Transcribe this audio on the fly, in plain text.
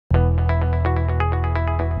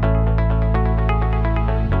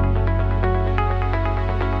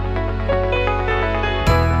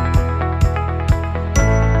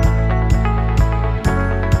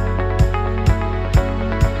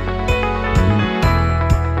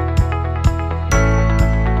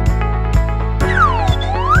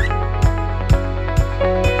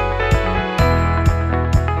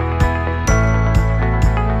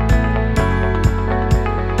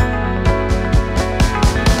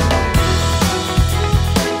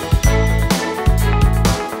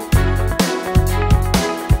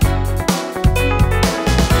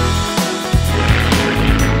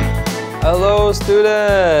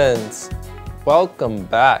students! Welcome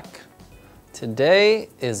back. Today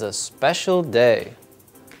is a special day.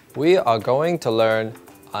 We are going to learn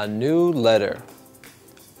a new letter.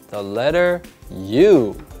 The letter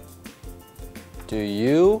U. Do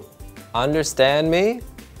you understand me?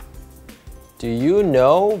 Do you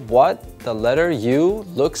know what the letter U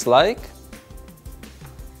looks like?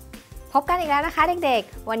 พบกันอีกแล้วนะคะเด็ก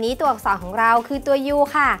ๆวันนี้ตัวอักษรของเราคือตัว U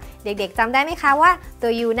ค่ะเด็กๆจำได้ไหมคะว่าตั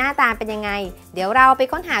ว U หน้าตาเป็นยังไงเดี๋ยวเราไป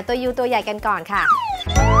ค้นหาตัว U ตัวใหญ่กันก่อนค่ะ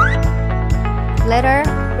Letter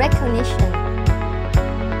recognition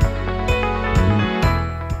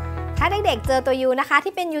ถ้าเด็กๆเจอตัว U นะคะ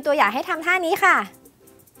ที่เป็น U ตัวใหญ่ให้ทำท่านี้ค่ะ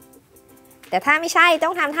แต่ถ้าไม่ใช่ต้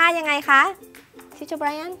องทำท่ายังไงคะทิชเชอร์ไบร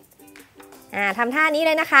อันทำท่านี้เ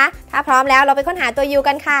ลยนะคะถ้าพร้อมแล้วเราไปค้นหาตัว U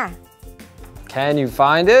กันค่ะ Can you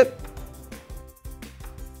find it?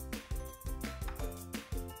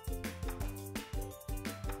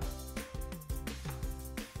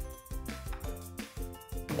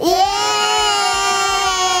 Yes!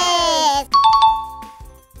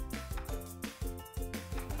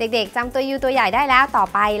 เด็กๆจำตัว U ตัวใหญ่ได้แล้วต่อ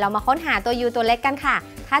ไปเรามาค้นหาตัว U ตัวเล็กกันค่ะ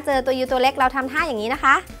ถ้าเจอตัว U ตัวเล็กเราทำท่าอย่างนี้นะค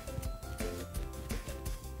ะ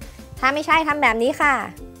ถ้าไม่ใช่ทำแบบนี้ค่ะ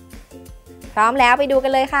พร้อมแล้วไปดูกั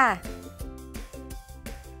นเลยค่ะ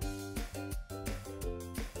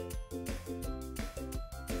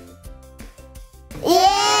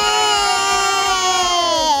Yes!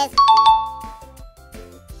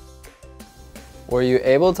 Were you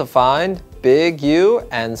able to find big U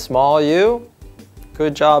and small U?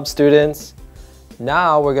 Good job, students.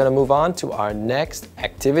 Now we're going to move on to our next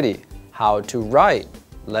activity, how to write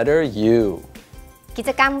letter U. กิจ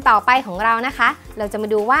กรรมต่อไปของเรานะคะเราจะมา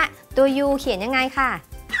ดูว่าตัว U เขียนยังไงค่ะ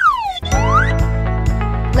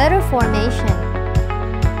Letter formation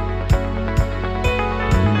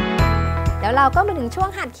แล้วเราก็มาถึงช่วง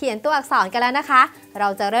หัดเขียนตัวอักษรกันแล้วนะคะเรา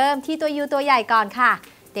จะเริ่มที่ตัว U ตัวใหญ่ก่อนค่ะ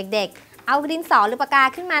เด็กๆเอาดินสอหรือปากกา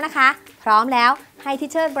ขึ้นมานะคะพร้อมแล้วให้ทิช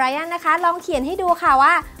เชอร์ไบรอันนะคะลองเขียนให้ดูค่ะว่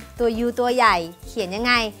าตัว U ตัวใหญ่เขียนยัง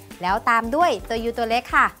ไงแล้วตามด้วยตัว U ตัวเล็ก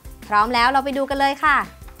ค่ะพร้อมแล้วเราไปดูกันเลยค่ะ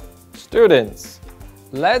Students,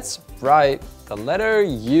 let's write the letter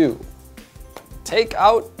U. Take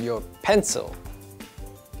out your pencil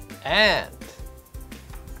and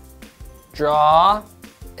draw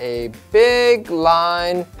a big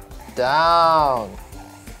line down.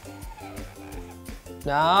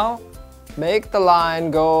 Now, make the line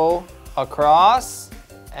go across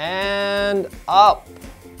and up.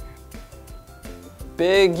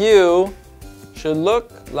 Big U should look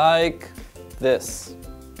like this.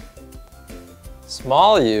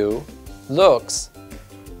 Small U looks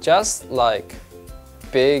just like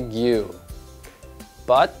big U,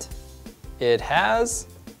 but it has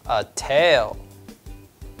a tail.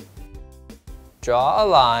 Draw a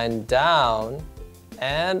line down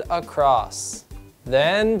and across.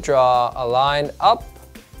 Then draw a line up,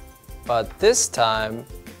 but this time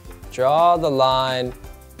draw the line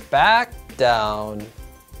back down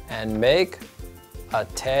and make a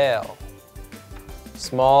tail.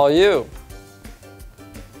 Small U.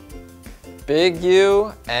 Big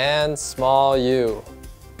U and small U.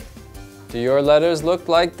 Do your letters look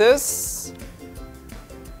like this?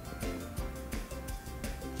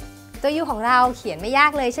 ตัว U ของเราเขียนไม่ยา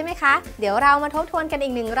กเลยใช่ไหมคะเดี๋ยวเรามาทบทวนกันอี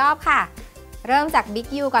กหนึ่งรอบค่ะเริ่มจาก Big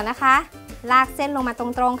U ก่อนนะคะลากเส้นลงมาตร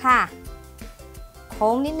งๆค่ะโค้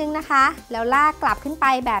งนิดนึงนะคะแล้วลากกลับขึ้นไป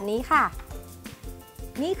แบบนี้ค่ะ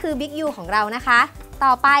นี่คือ Big U ของเรานะคะต่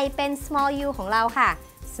อไปเป็น Small U ของเราค่ะ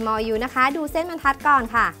Small U นะคะดูเส้นบรรทัดก่อน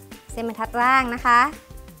ค่ะเส้นบรรทัดล่างนะคะ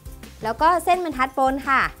แล้วก็เส้นบรรทัดบน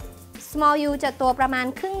ค่ะ Small U จะตัวประมาณ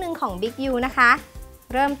ครึ่งหนึ่งของ Big U นะคะ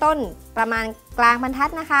เริ่มต้นประมาณกลางบรรทั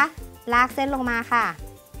ดนะคะลากเส้นลงมาค่ะ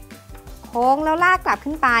โค้งแล้วลากกลับ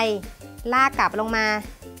ขึ้นไปลากกลับลงมา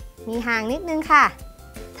มีห่างนิดนึงค่ะ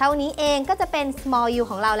เท่านี้เองก็จะเป็น small u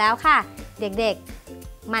ของเราแล้วค่ะเด็ก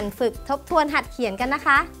ๆหมั่นฝึกทบทวนหัดเขียนกันนะค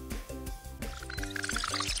ะ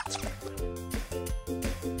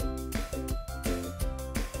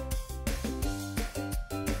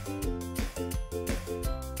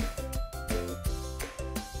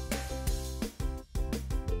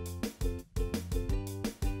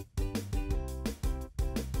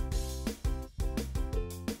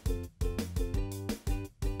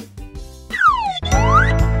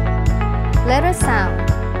Letter sound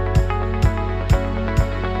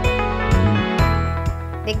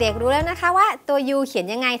เด็กๆรู้แล้วนะคะว่าตัว U เขียน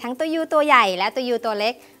ยังไงทั้งตัว U ตัวใหญ่และตัว U ตัวเล็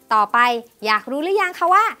กต่อไปอยากรู้หรือยังคะ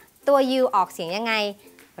ว่าตัว U ออกเสียงยังไง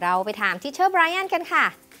เราไปถาม Teacher Brian กันค่ะ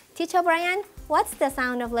Teacher Brian what's the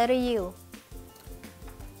sound of letter U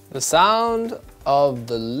The sound of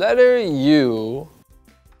the letter U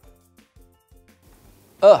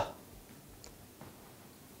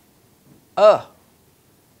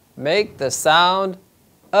Make the sound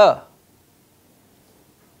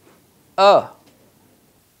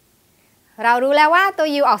เรารู้แล้วว่าตัว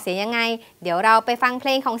U ออกเสียงยังไงเดี๋ยวเราไปฟังเพล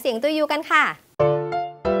งของเสียงตัว U กันค่ะ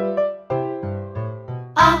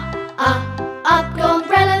Up go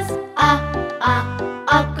umbrellas, up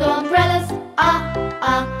go umbrellas,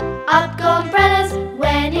 up go umbrellas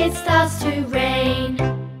when it starts to rain.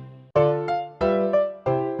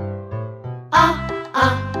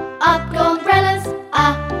 Up go umbrellas,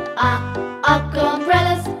 up go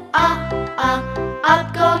umbrellas, up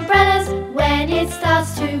go umbrellas when it starts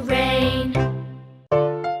to rain.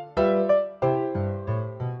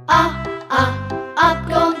 Up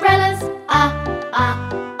go umbrellas,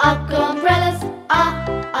 up go umbrellas,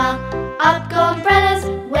 up go umbrellas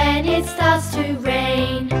when it starts to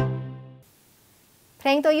rain. เพล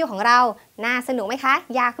งตัว U ของเราน่าสนุกไหมคะ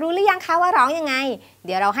อยากรู้หรือยังคะว่าร้องยังไงเ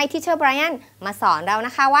ดี๋ยวเราให้ทีเชอร์ไบรอันมาสอนเราน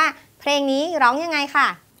ะคะว่าเพลงนี้ร้องยังไงค่ะ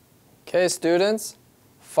Okay, students,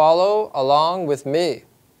 follow along with me.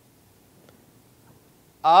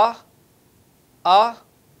 Up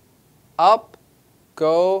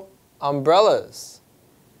go umbrellas.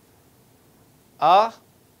 Up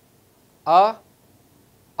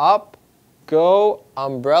go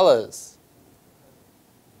umbrellas.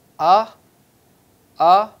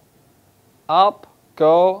 Up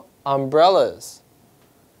go umbrellas.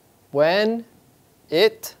 When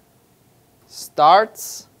it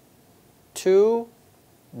starts to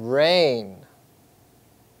rain.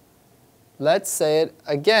 Let's say it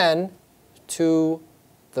again to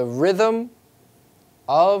the rhythm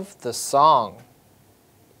of the song.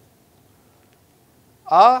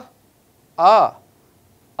 Up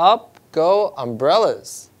go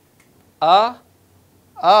umbrellas.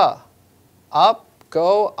 Up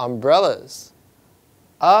go umbrellas.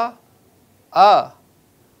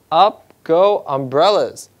 Up go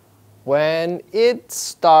umbrellas. When it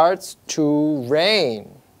starts to rain.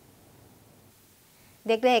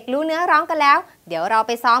 เด็กๆรู้เนื้อร้องกันแล้วเดี๋ยวเราไ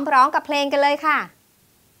ปซ้อมร้องกับเพลงกันเลยค่ะ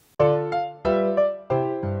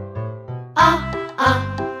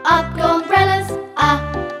Up go umbrellas, up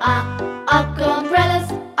go umbrellas,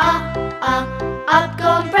 up go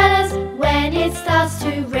umbrellas when it starts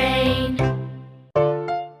to rain.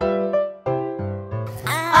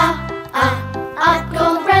 Up go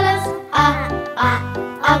umbrellas,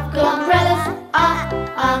 up go umbrellas,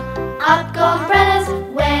 up go umbrellas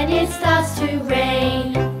when it starts to rain.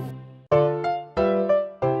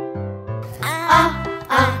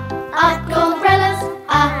 Up go umbrellas,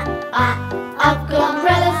 up go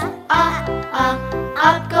umbrellas,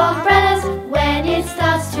 up go umbrellas when it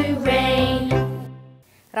starts to rain.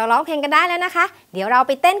 เราร้องเพลงกันได้แล้วนะคะเดี๋ยวเราไ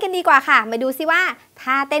ปเต้นกันดีกว่าค่ะมาดูซิว่า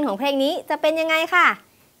ท่าเต้นของเพลงนี้จะเป็นยังไงค่ะ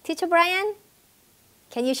Teacher Brian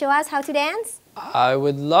Can you show us how to dance? I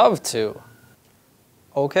would love to.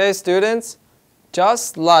 Okay, students,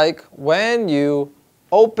 just like when you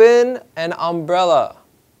open an umbrella.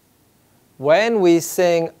 When we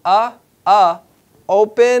sing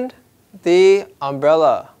open the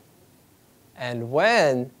umbrella. And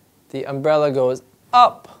when the umbrella goes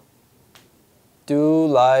up, do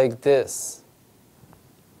like this.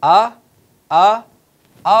 Up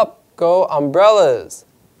go umbrellas.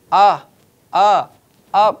 Up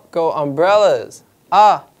go umbrellas.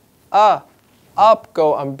 Up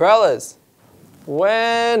go umbrellas.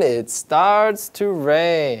 When it starts to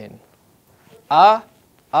rain. Up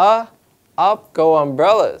go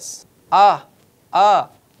umbrellas. Up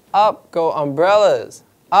go umbrellas.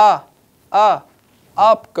 Up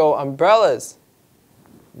go umbrellas.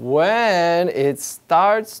 When it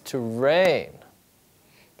starts to rain.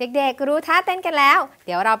 เด็กๆรู้ท่าเต้นกันแล้วเ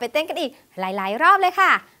ดี๋ยวเราไปเต้นกันอีกหลายๆรอบเลยค่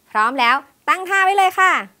ะพร้อมแล้วตั้งท่าไว้เลยค่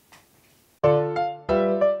ะ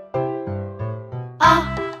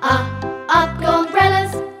Up go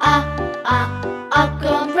umbrellas, up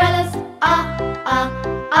go umbrellas,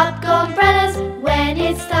 up go umbrellas when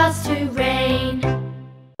it starts to rain.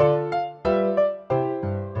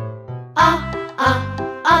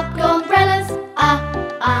 Up go umbrellas, up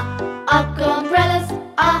go umbrellas,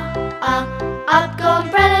 up go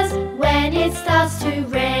umbrellas when it starts to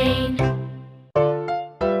rain.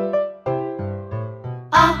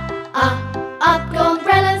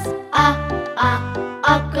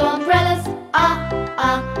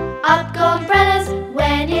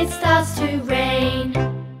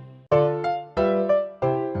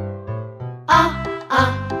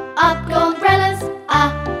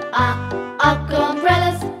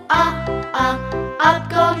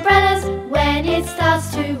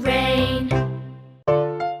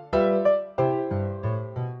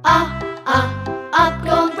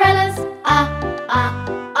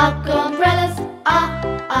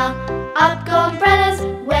 umbrellas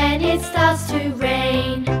when it starts to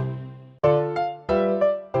rain.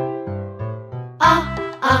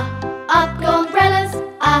 Up go umbrellas.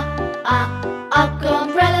 Up go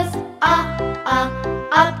umbrellas.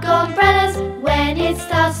 Up go umbrellas when it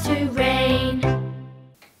starts to rain.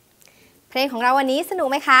 เพลงของเราวันนี้สนุก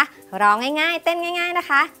ไหมคะร้องง่ายๆเต้นง่ายๆนะ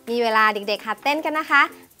คะมีเวลาเด็กๆหัดเต้นกันนะคะ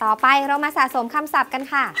ต่อไปเรามาสะสมคำศัพท์กัน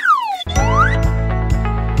ค่ะ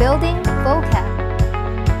Building vocab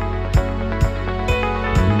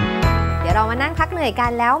เดี๋ยวเรามานั่งพักเหนื่อยกั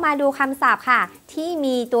นแล้วมาดูคำศัพท์ค่ะที่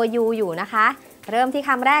มีตัว U อยู่นะคะเริ่มที่ค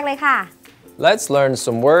ำแรกเลยค่ะ Let's learn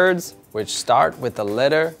some words which start with the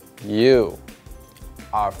letter U.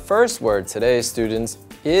 Our first word today, students,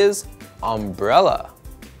 is umbrella.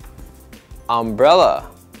 Umbrella.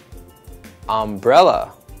 Umbrella.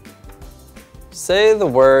 Say the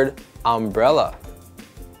word umbrella.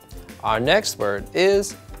 Our next word is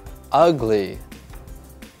ugly.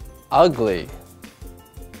 Ugly.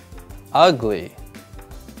 Ugly.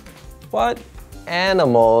 What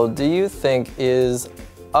animal do you think is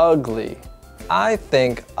ugly? I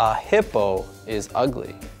think a hippo is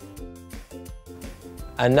ugly.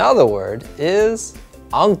 Another word is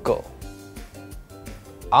uncle.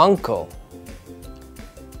 Uncle.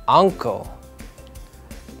 Uncle.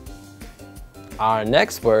 Our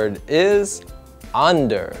next word is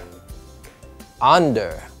under.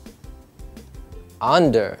 Under.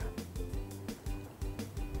 Under.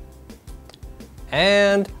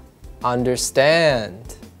 And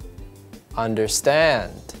understand.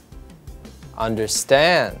 Understand.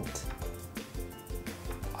 Understand.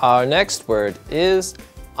 Our next word is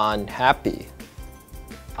unhappy.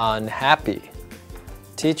 Unhappy.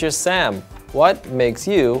 Teacher Sam, what makes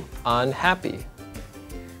you unhappy?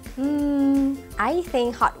 I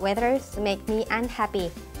think hot weather make me unhappy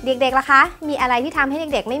เด็กๆล่ะคะมีอะไรที่ทำให้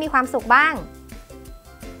เด็กๆไม่มีความสุขบ้าง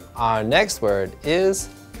Our next word is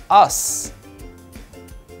us.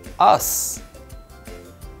 Us.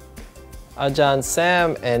 Ajahn Sam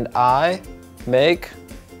and I make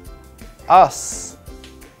us.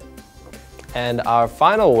 And our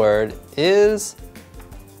final word is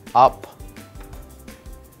up.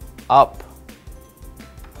 Up.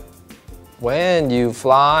 When you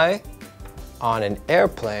fly on an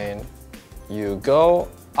airplane, you go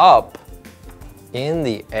up in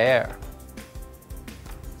the air.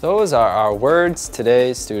 Those are our words today,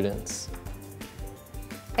 students.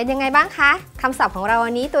 เป็นยังไงบ้างคะคำศัพท์ของเรา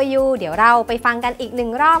วันนี้ตัว U เดี๋ยวเราไปฟังกันอีกหนึ่ง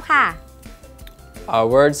รอบค่ะ Our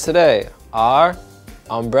words today are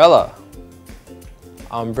umbrella,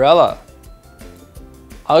 umbrella,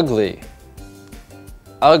 ugly,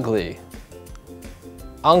 ugly,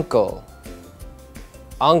 uncle,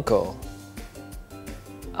 uncle,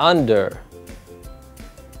 under,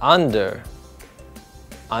 under,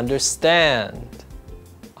 understand,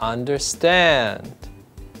 understand,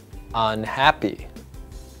 unhappy,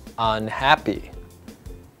 unhappy,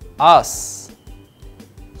 us,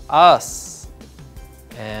 us,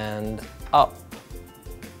 and up,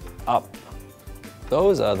 up.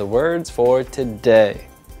 Those are the words for today.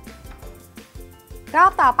 รอ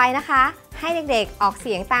บต่อไปนะคะให้เด็กๆออกเ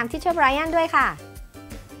สียงตามที่เชอร์ไบรอันด้วยค่ะ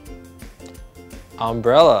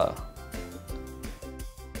Umbrella,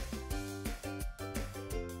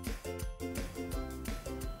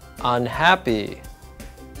 unhappy,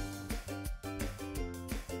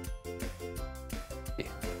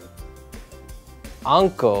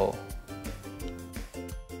 uncle,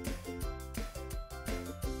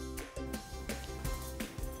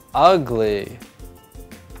 ugly,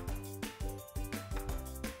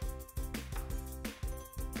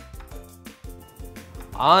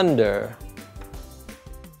 under,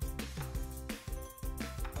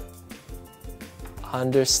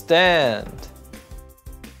 understand,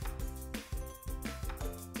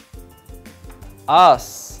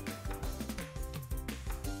 us,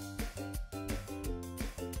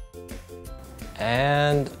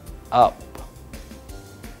 and up.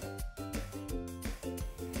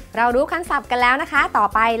 เรารู้คำศัพท์กันแล้วนะคะต่อ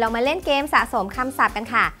ไปเรามาเล่นเกมสะสมคำศัพท์กัน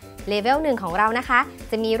ค่ะเลเวล1ของเรานะคะ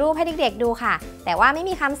จะมีรูปให้เด็กๆดูค่ะแต่ว่าไม่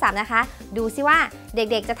มีคำศัพท์นะคะดูซิว่าเ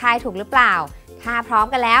ด็กๆจะทายถูกหรือเปล่าถ้าพร้อม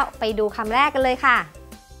กันแล้วไปดูคำแรกกันเลยค่ะ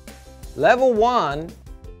Level 1.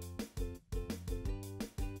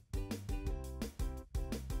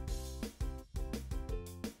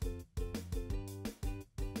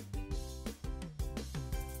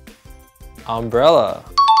 Umbrella.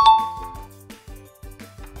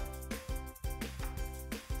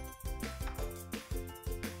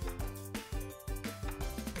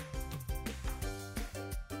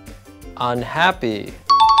 Unhappy.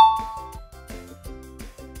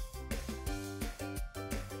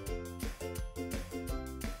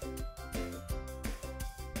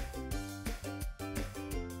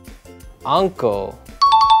 Uncle.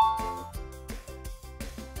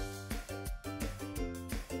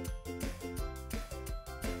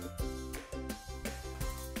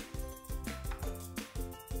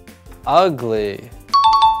 Ugly.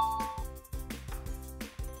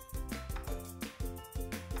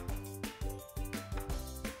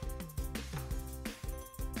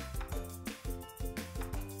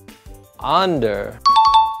 Under.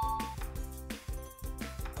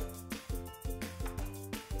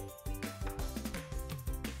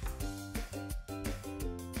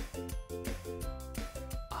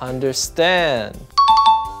 Understand.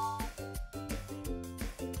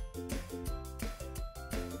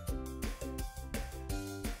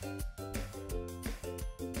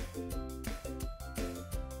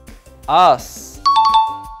 Us.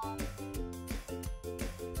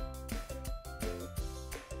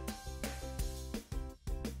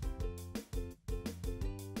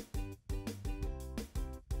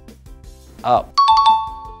 Up.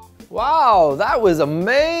 Wow, that was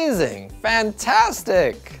amazing!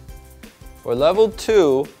 Fantastic! For level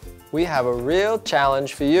 2, we have a real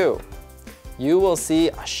challenge for you. You will see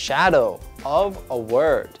a shadow of a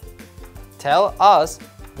word. Tell us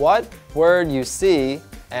what word you see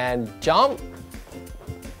and jump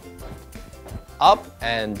up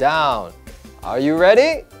and down. Are you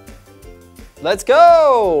ready? Let's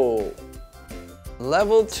go!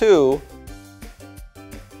 Level 2.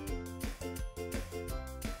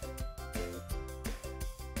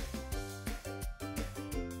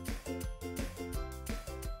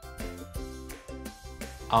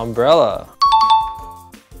 Umbrella.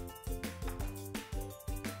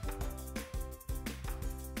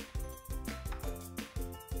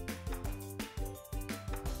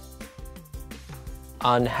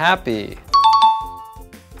 Unhappy.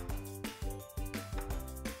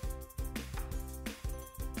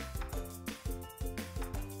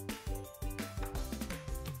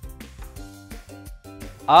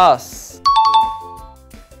 Us.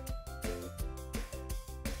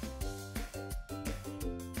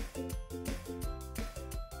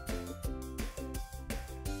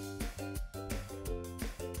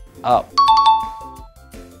 Up.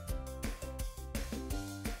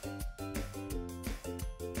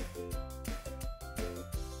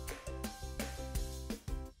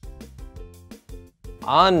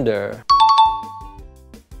 Under.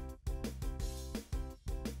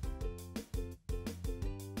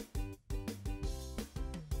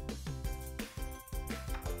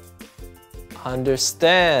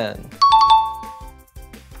 Understand.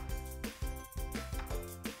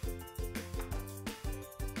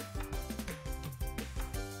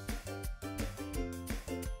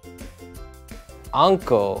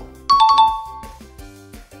 Uncle.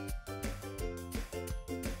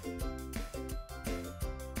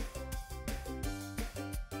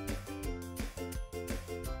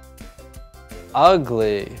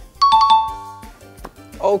 Ugly.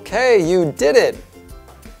 Okay, you did it!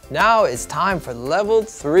 Now it's time for level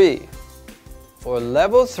 3. For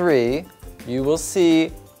level 3, you will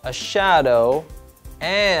see a shadow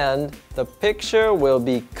and the picture will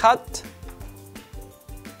be cut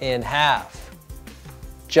in half.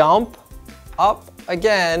 Jump up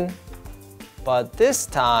again, but this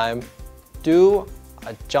time do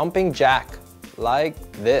a jumping jack like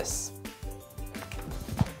this.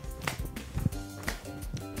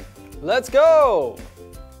 Let's go!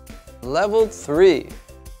 Level 3.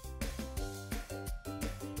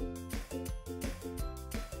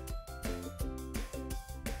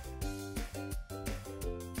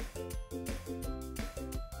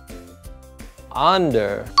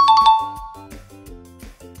 Under.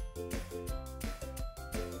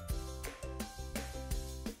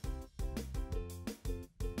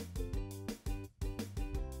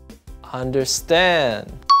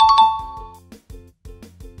 Understand.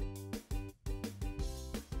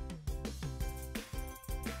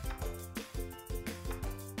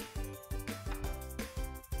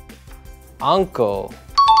 Uncle.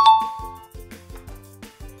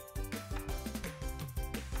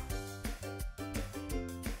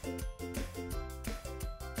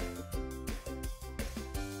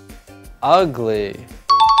 Ugly.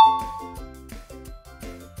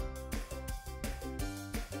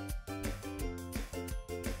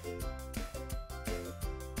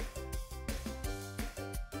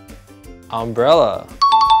 Umbrella.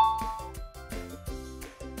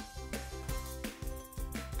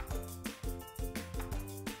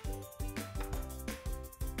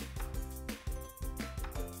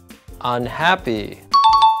 Unhappy.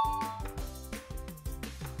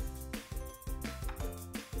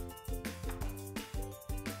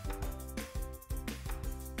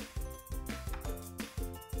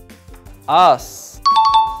 us.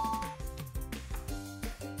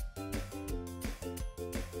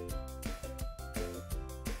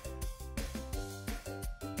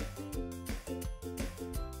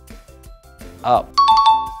 Up.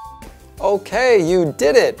 Okay, you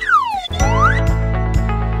did it.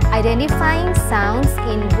 Identifying sounds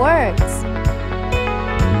in words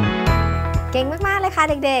เก่งมากๆเลยค่ะ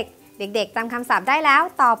เด็กๆเด็กๆจำคำศัพท์ได้แล้ว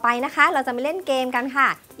ต่อไปนะคะเราจะมาเล่นเกมกันค่ะ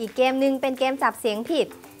อีกเกมหนึ่งเป็นเกมจับเสียงผิด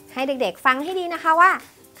ให้เด็กๆฟังให้ดีนะคะว่า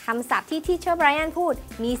คำศัพท์ที่ทีเชอร์ไบรอันพูด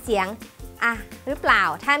มีเสียงอะหรือเปล่า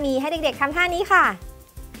ถ้ามีให้เด็กๆทำท่านี้ค่ะ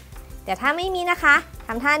แต่ถ้าไม่มีนะคะท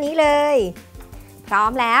ำท่านี้เลยพร้อ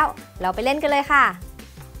มแล้วเราไปเล่นกันเลยค่ะ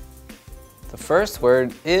The first word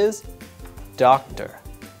is doctor.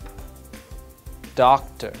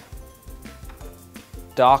 Doctor.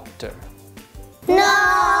 Doctor. No!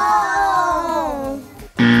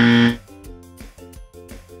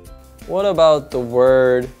 What about the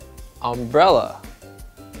word umbrella?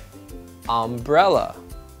 Umbrella.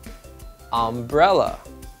 Umbrella.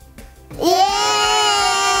 Yes!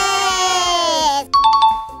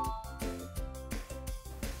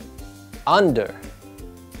 Under.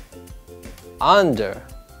 Under.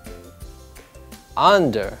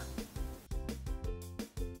 Under.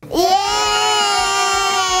 Yes!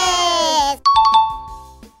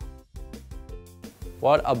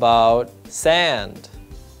 What about sand?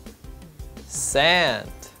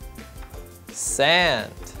 Sand.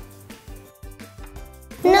 Sand.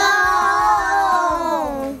 No!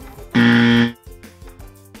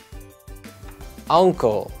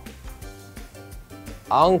 Uncle.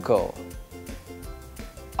 Uncle.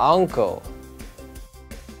 Uncle.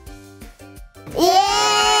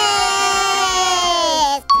 Yes!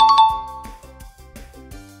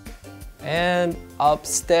 And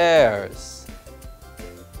upstairs.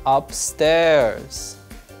 Upstairs.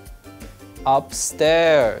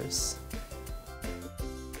 Upstairs.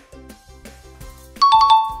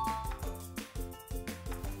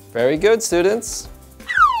 Very good, students.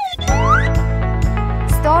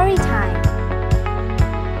 Story time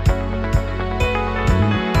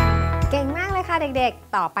เก่งมากเลยค่ะเด็ก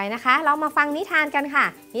ๆต่อไปนะคะเรามาฟังนิทานกันค่ะ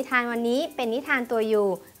นิทานวันนี้เป็นนิทานตัวอยู่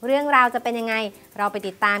เรื่องราวจะเป็นยังไงเราไป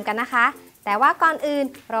ติดตามกันนะคะแต่ว่าก่อนอื่น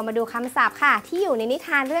เรามาดูคำศัพท์ค่ะที่อยู่ในนิท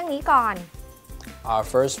านเรื่องนี้ก่อน Our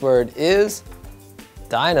first word is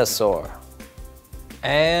dinosaur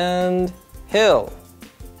and hill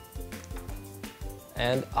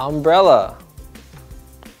and umbrella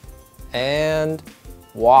and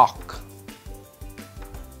walk.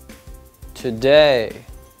 Today,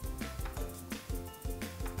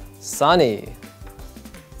 sunny,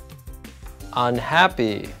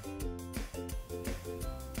 unhappy,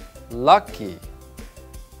 lucky,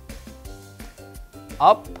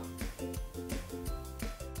 up,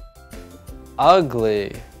 ugly,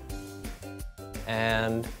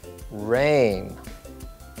 and rain.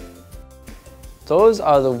 Those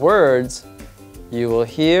are the words you will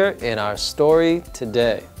hear in our story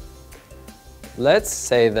today. Let's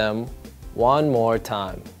say them one more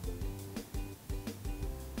time.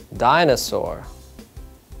 Dinosaur,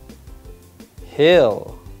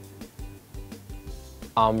 hill,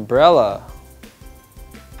 umbrella,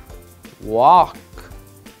 walk,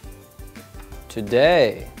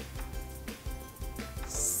 today,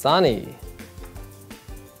 sunny,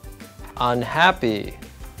 unhappy,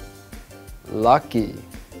 lucky,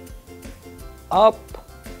 up,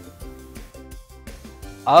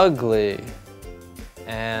 ugly,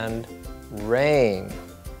 and rain.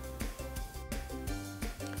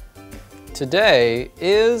 Today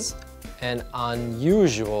is an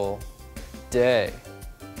unusual day.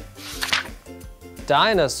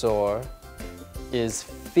 Dinosaur is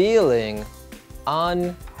feeling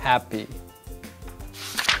unhappy.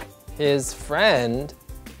 His friend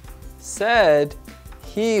said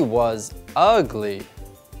he was ugly.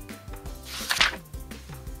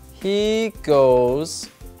 He goes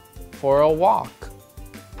for a walk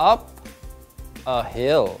up a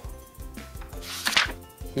hill.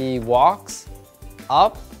 He walks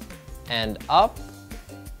up and up,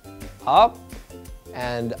 up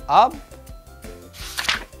and up.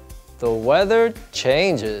 The weather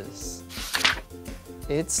changes.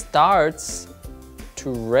 It starts to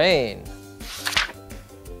rain.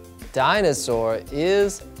 Dinosaur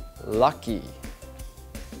is lucky.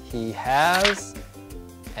 He has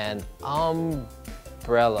an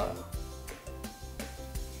umbrella.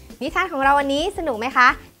 นิทานของเราวันนี้สนุกไหมคะ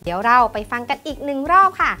เดี๋ยวเราไปฟังกันอีกหนึ่งรอบ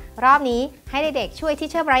ค่ะรอบนี้ให้เด็กๆช่วยที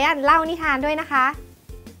เชอร์ไบรอันเล่านิทานด้วยนะคะ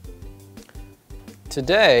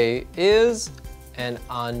Today is an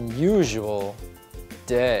unusual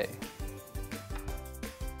day.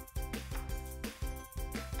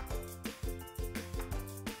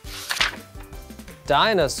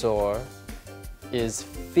 dinosaur is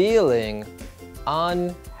feeling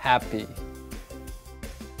unhappy.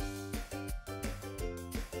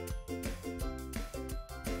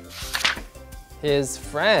 His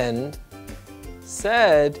friend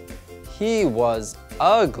said he was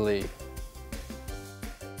ugly.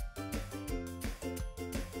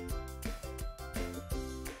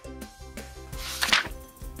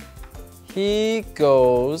 He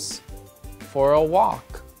goes for a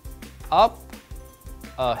walk up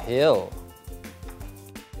a hill.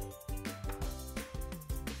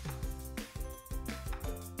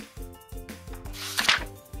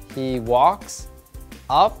 He walks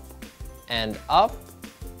up and up,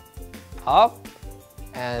 up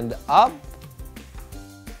and up.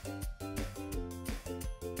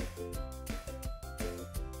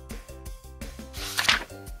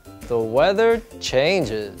 The weather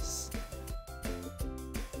changes.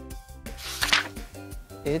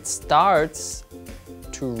 It starts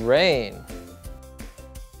to rain.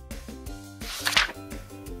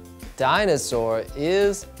 Dinosaur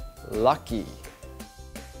is lucky.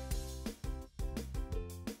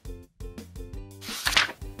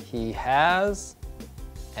 He has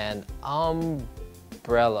an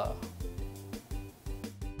umbrella.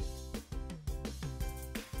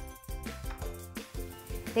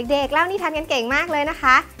 เด็กๆเล่านิทานกันเก่งมากเลยนะค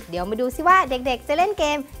ะ เดี๋ยวมาดูซิว่าเด็กๆจะเล่นเก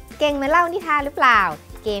มเก่งเหมือนเล่านิทานหรือเปล่า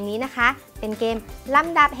เกมนี้นะคะเป็นเกมล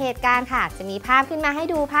ำดับเหตุการณ์ค่ะ จะมีภาพขึ้นมาให้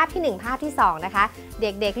ดูภาพที่1ภาพที่2นะคะ เ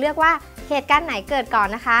ด็กๆเลือกว่าเหตุการณ์ไหนเกิดก่อน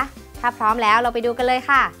นะคะ ถ้าพร้อมแล้วเราไปดูกันเลย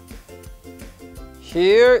ค่ะ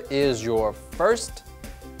Here is your first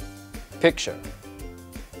picture.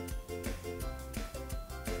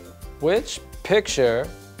 Which picture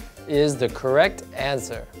is the correct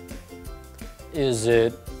answer? Is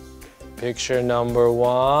it picture number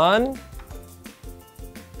 1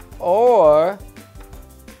 or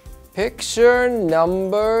picture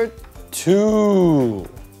number 2?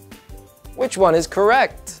 Which one is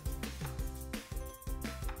correct?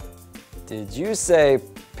 Did you say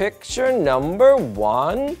picture number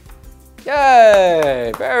 1?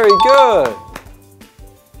 Yay! Very good!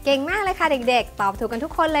 เก่งมากเลยค่ะเด็กๆตอบถูกกันทุ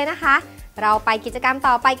กคนเลยนะคะ เราไปกิจกรรม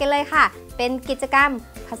ต่อไปกันเลยค่ะ เป็นกิจกรรม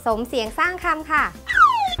ผสมเสียงสร้างคำค่ะ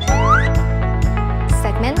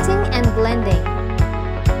Segmenting and blending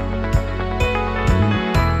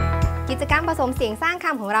กิจกรรมผสมเสียงสร้างค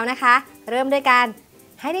ำของเรานะคะ เริ่มด้วยการ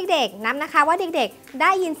ให้เด็กๆนับนะคะว่าเด็กๆไ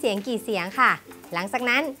ด้ยินเสียงกี่เสียงค่ะ หลังจาก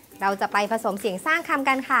นั้นเราจะไปผสมเสียงสร้างคำ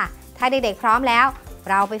กันค่ะ ถ้าเด็กๆพร้อมแล้ว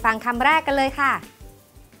เราไปฟังคำแรกกันเลยค่ะ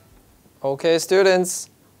Okay, students,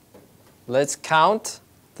 let's count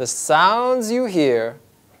the sounds you hear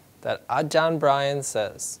that Ajahn Brian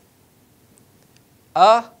says.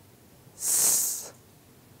 S.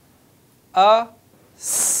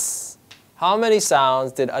 S. How many sounds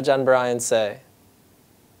did Ajahn Brian say?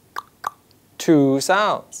 2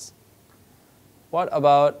 sounds. What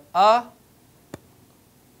about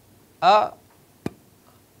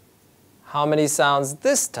How many sounds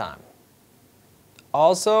this time?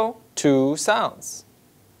 Also 2 sounds.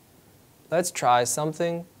 Let's try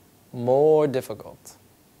something more difficult.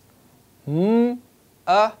 D.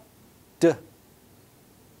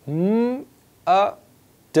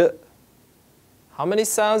 D. How many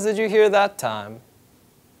sounds did you hear that time?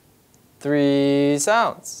 3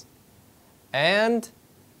 sounds. And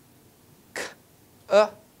k,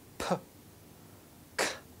 p, k,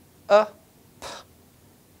 p.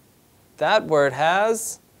 That word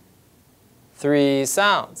has 3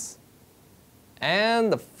 sounds.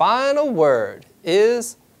 And the final word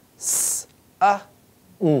is s,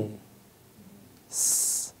 n.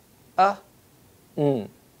 S, n.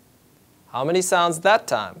 How many sounds that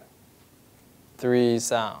time? 3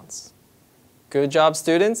 sounds. Good job,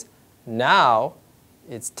 students. Now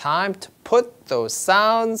it's time to put those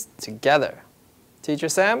sounds together. Teacher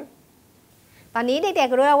Sam? ตอนนี้เด็ก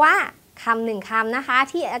ๆรู้แล้วว่าคำหนึ่งคำนะคะ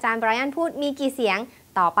ที่อาจารย์ไบรอันพูดมีกี่เสียง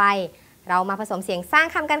ต่อไปเรามาผสมเสียงสร้าง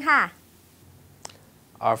คำกันค่ะ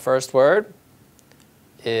Our first word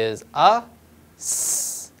is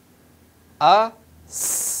s,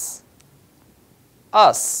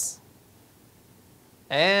 us,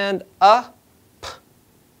 and p,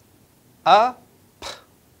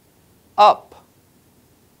 up,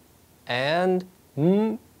 and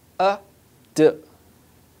d,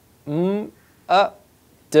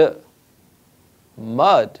 d,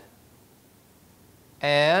 mud,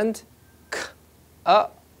 and k,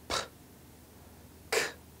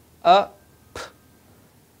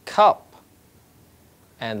 cup.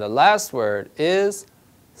 And the last word is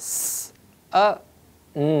sun.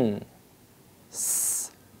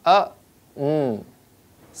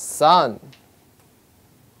 Sun.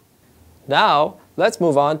 Now, let's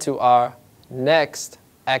move on to our next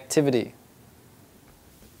activity.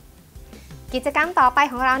 กิจกรรมต่อไป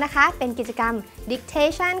ของเรานะคะเป็นกิจกรรม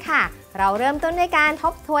dictation ค่ะเราเริ่มต้นด้วยการท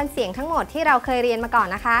บทวนเสียงทั้งหมดที่เราเคยเรียนมาก่อน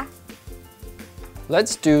นะคะ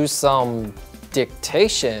Let's do some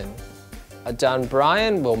dictation. John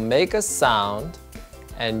Brian will make a sound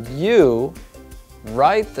and you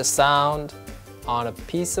write the sound on a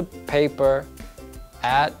piece of paper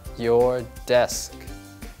at your desk.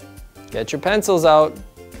 Get your pencils out.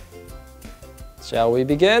 Shall we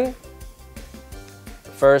begin?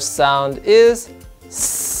 The first sound is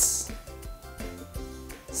S.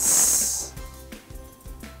 S.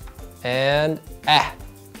 And ah.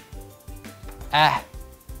 Ah.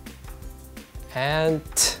 And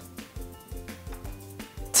T.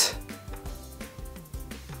 T.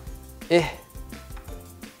 I.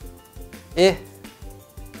 I.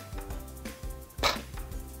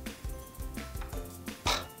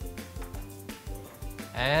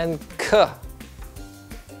 And K,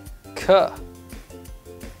 K,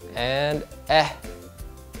 and eh,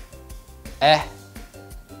 eh,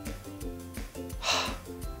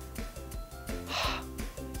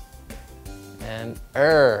 and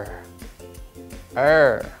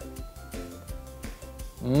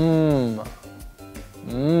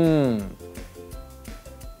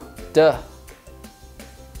D,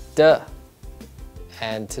 D,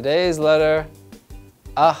 and today's letter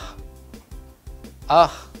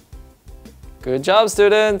Good job,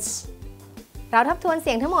 students. เราทบทวนเ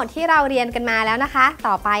สียงทั้งหมดที่เราเรียนกันมาแล้วนะคะ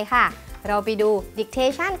ต่อไปค่ะเราไปดู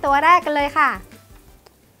dictation ตัวแรกกันเลยค่ะ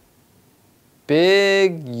Big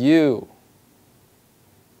U.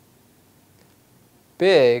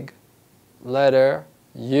 Big letter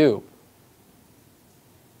U.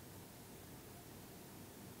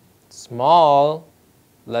 Small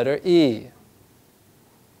letter E.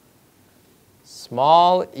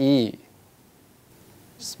 Small E.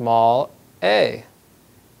 Small A.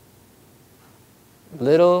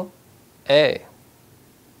 Little a.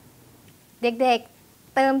 เด็ก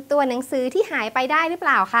ๆเติมตัวหนังสือที่หายไปได้หรือเป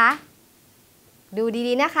ล่าคะดู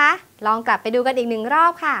ดีๆนะคะลองกลับไปดูกันอีกหนึ่งรอ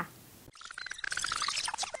บค่ะ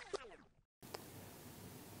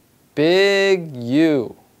Big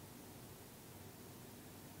U.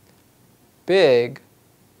 Big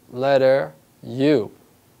letter U.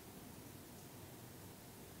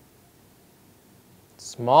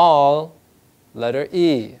 Small letter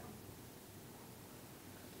E.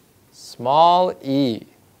 Small E.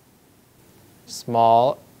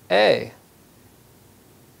 Small a.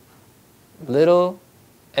 Little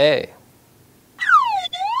a.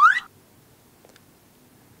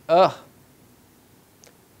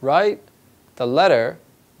 Write the letter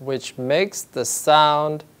which makes the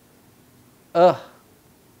sound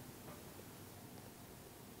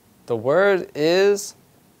The word is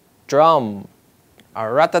drum.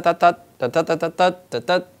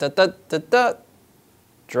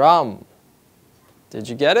 Drum. Did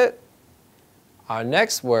you get it? Our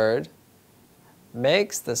next word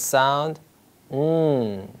makes the sound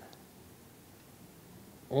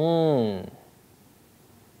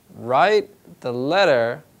Write the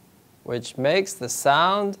letter which makes the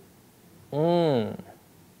sound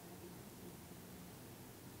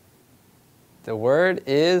The word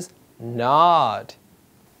is nod.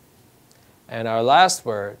 And our last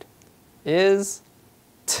word is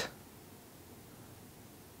t.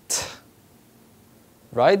 T.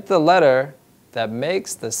 Write the letter that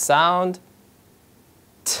makes the sound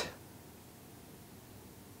t.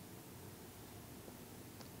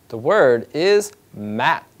 The word is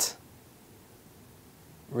mat.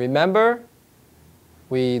 Remember,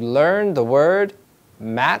 we learned the word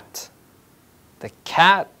mat. The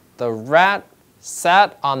cat, the rat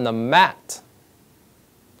sat on the mat.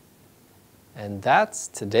 And that's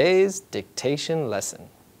today's dictation lesson.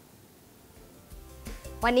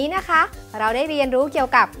 วันนี้นะคะเราได้เรียนรู้เกี่ยว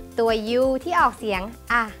กับตัว U ที่ออกเสียง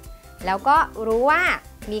แล้วก็รู้ว่า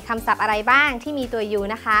มีคำศัพท์อะไรบ้างที่มีตัว U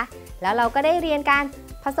นะคะแล้วเราก็ได้เรียนการ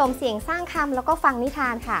ผสมเสียงสร้างคำแล้วก็ฟังนิทา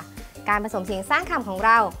นค่ะการผสมเสียงสร้างคำของเ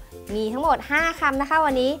รามีทั้งหมด5คำนะคะ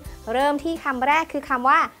วันนี้เริ่มที่คำแรกคือคำ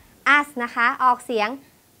ว่า us นะคะออกเสียง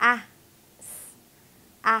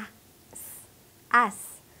us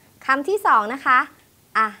คำที่2นะคะ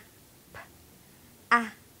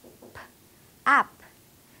up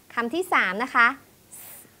คำที่3นะคะ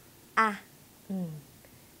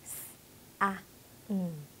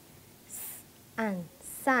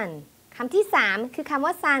sun คำที่3คือคำ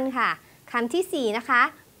ว่า sun ค่ะคำที่4นะคะ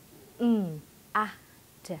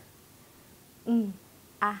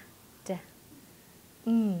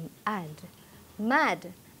mud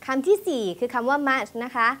คำที่4คือคำว่า mud น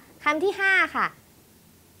ะคะคำที่5ค่ะ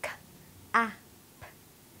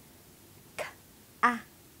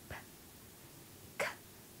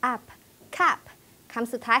up cup ค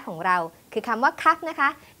ำสุดท้ายของเราคือคำว่า cup นะคะ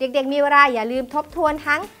เด็กๆมีเวลาอย่าลืมทบทวน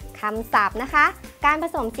ทั้งคำศัพท์นะคะการผ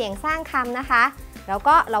สมเสียงสร้างคำนะคะแล้ว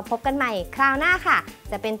ก็เราพบกันใหม่คราวหน้าค่ะ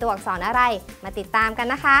จะเป็นตัวอักษรอะไรมาติดตามกัน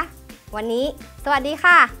นะคะวันนี้สวัสดี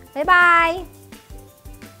ค่ะบ๊ายบาย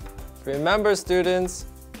Remember students,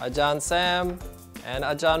 Ajahn Sam and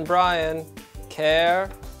Ajahn Brian care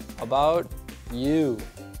about you.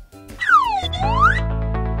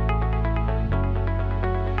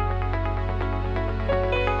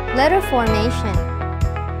 Letter formation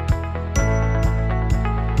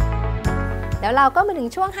แล้วเราก็มาถึง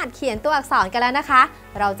ช่วงหัดเขียนตัวอักษรกันแล้วนะคะ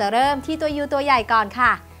เราจะเริ่มที่ตัว U ตัวใหญ่ก่อนค่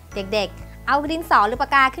ะเด็กๆเอาดินสอหรือปา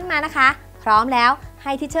กกาขึ้นมานะคะพร้อมแล้วใ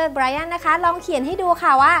ห้ทิเชอร์ไบรอันนะคะลองเขียนให้ดูค่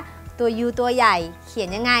ะว่าตัว U ตัวใหญ่เขียน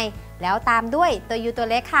ยังไงแล้วตามด้วยตัว U ตัว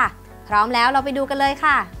เล็กค่ะพร้อมแล้วเราไปดูกันเลย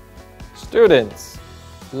ค่ะ Students,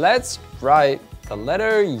 let's write the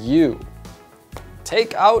letter U.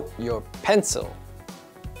 Take out your pencil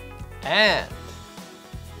and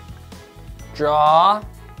draw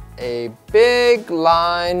a big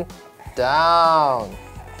line down.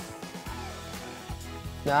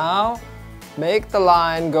 Now, make the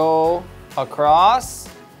line go across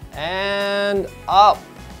and up.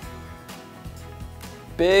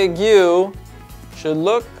 Big U should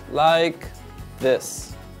look like this.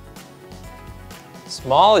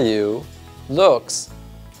 Small u looks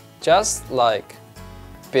just like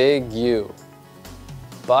big U,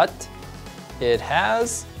 but it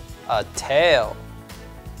has a tail.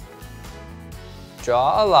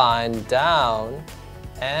 Draw a line down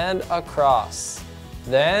and across.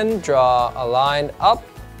 Then draw a line up,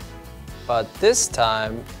 but this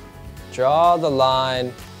time draw the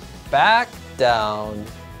line back down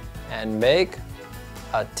and make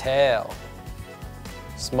a tail.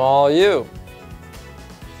 Small u.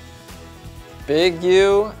 Big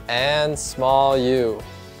U and small u.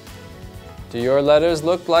 Do your letters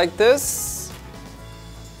look like this?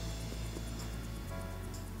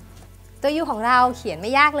 ตัว U ของเราเขียนไ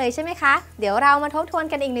ม่ยากเลยใช่ไหมคะเดี๋ยวเรามาทบทวน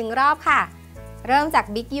กันอีกหนึ่งรอบค่ะเริ่มจาก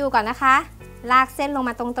Big U ก่อนนะคะลากเส้นลง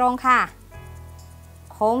มาตรงๆค่ะ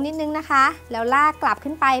โค้งนิดนึงนะคะแล้วลากกลับ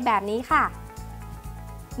ขึ้นไปแบบนี้ค่ะ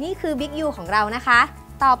นี่คือ Big U ของเรานะคะ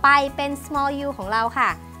ต่อไปเป็น Small U ของเราค่ะ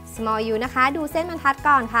Small U นะคะดูเส้นบรรทัด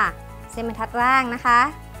ก่อนค่ะเส้นบรรทัดล่างนะคะ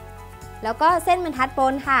แล้วก็เส้นบรรทัดบ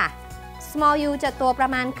นค่ะ Small U จะตัวประ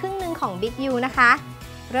มาณครึ่งหนึ่งของ Big U นะคะ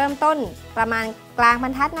เริ่มต้นประมาณกลางบร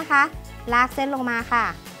รทัดนะคะลากเส้นลงมาค่ะ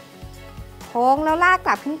โค้งแล้วลากก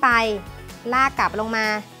ลับขึ้นไปลากกลับลงมา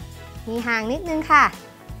มีห่างนิดนึงค่ะ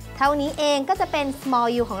เท่านี้เองก็จะเป็น small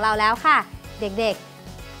u ของเราแล้วค่ะเด็ก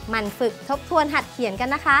ๆหมั่นฝึกทบทวนหัดเขียนกัน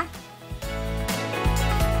นะคะ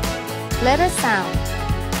letter sound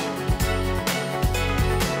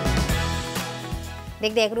เ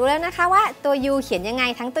ด็กๆรู้แล้วนะคะว่าตัว U เขียนยังไง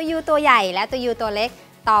ทั้งตัว U ตัวใหญ่และตัว U ตัวเล็ก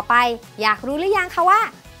ต่อไปอยากรู้หรือยังคะว่า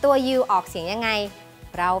ตัว U ออกเสียงยังไง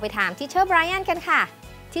เราไปถามทิเชอร์ไบรอันกันค่ะ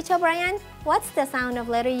ทิเชอร์ไบรอัน what's the sound of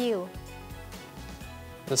letter U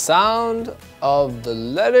The sound of the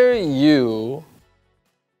letter U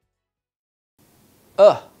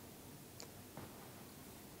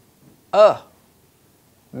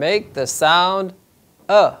make the sound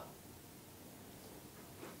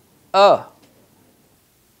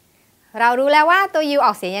เรารู้แล้วว่าตัว U อ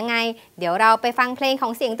อกเสียงยังไงเดี๋ยวเราไปฟังเพลงขอ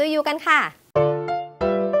งเสียงตัว U กันค่ะ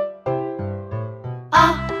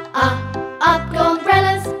Up go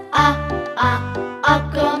umbrellas, up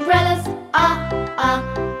go umbrellas,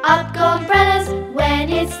 up go umbrellas when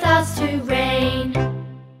it starts to rain.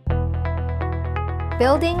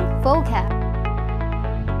 Building vocab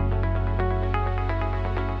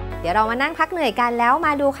เดี๋ยวเรามานั่งพักเหนื่อยกันแล้วม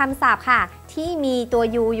าดูคำศัพท์ค่ะที่มีตัว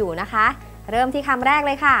U อยู่นะคะเริ่มที่คำแรกเ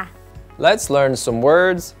ลยค่ะ Let's learn some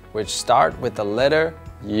words which start with the letter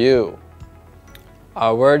U.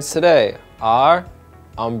 Our words today are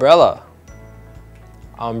umbrella,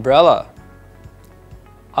 umbrella,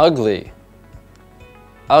 ugly,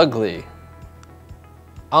 ugly,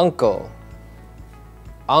 uncle,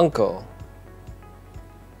 uncle,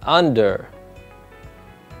 under,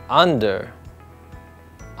 under,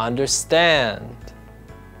 understand,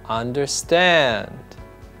 understand,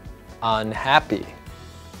 unhappy,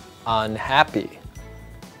 unhappy,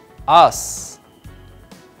 us,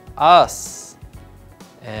 us,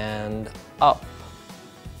 and up,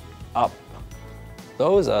 up.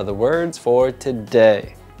 Those are the words for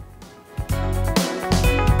today.